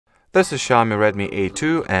This is Xiaomi Redmi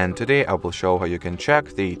A2 and today I will show how you can check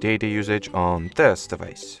the data usage on this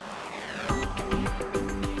device.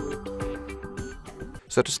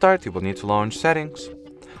 So to start, you will need to launch Settings,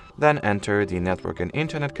 then enter the Network and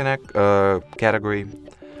Internet Connect category.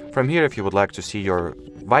 From here, if you would like to see your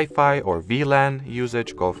Wi-Fi or VLAN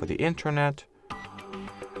usage, go for the Internet,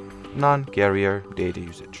 non-carrier data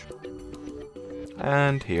usage.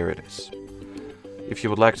 And here it is. If you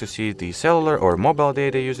would like to see the cellular or mobile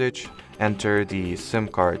data usage, enter the SIM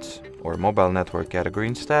cards or mobile network category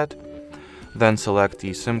instead. Then select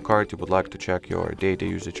the SIM card you would like to check your data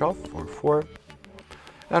usage of or for.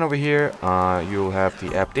 And over here, you'll have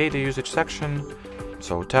the app data usage section.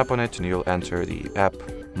 So tap on it and you'll enter the app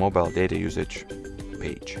mobile data usage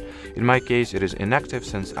page. In my case, it is inactive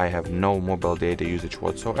since I have no mobile data usage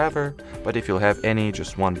whatsoever, but if you'll have any,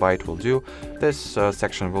 just 1 byte will do. This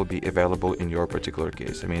section will be available in your particular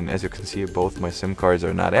case. I mean, as you can see, both my SIM cards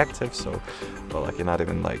are not active, so well, I cannot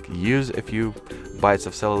even use a few bytes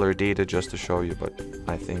of cellular data just to show you, but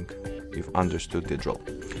I think you've understood the drill.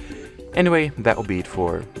 Anyway, that will be it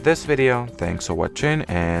for this video. Thanks for watching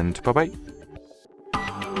and bye bye.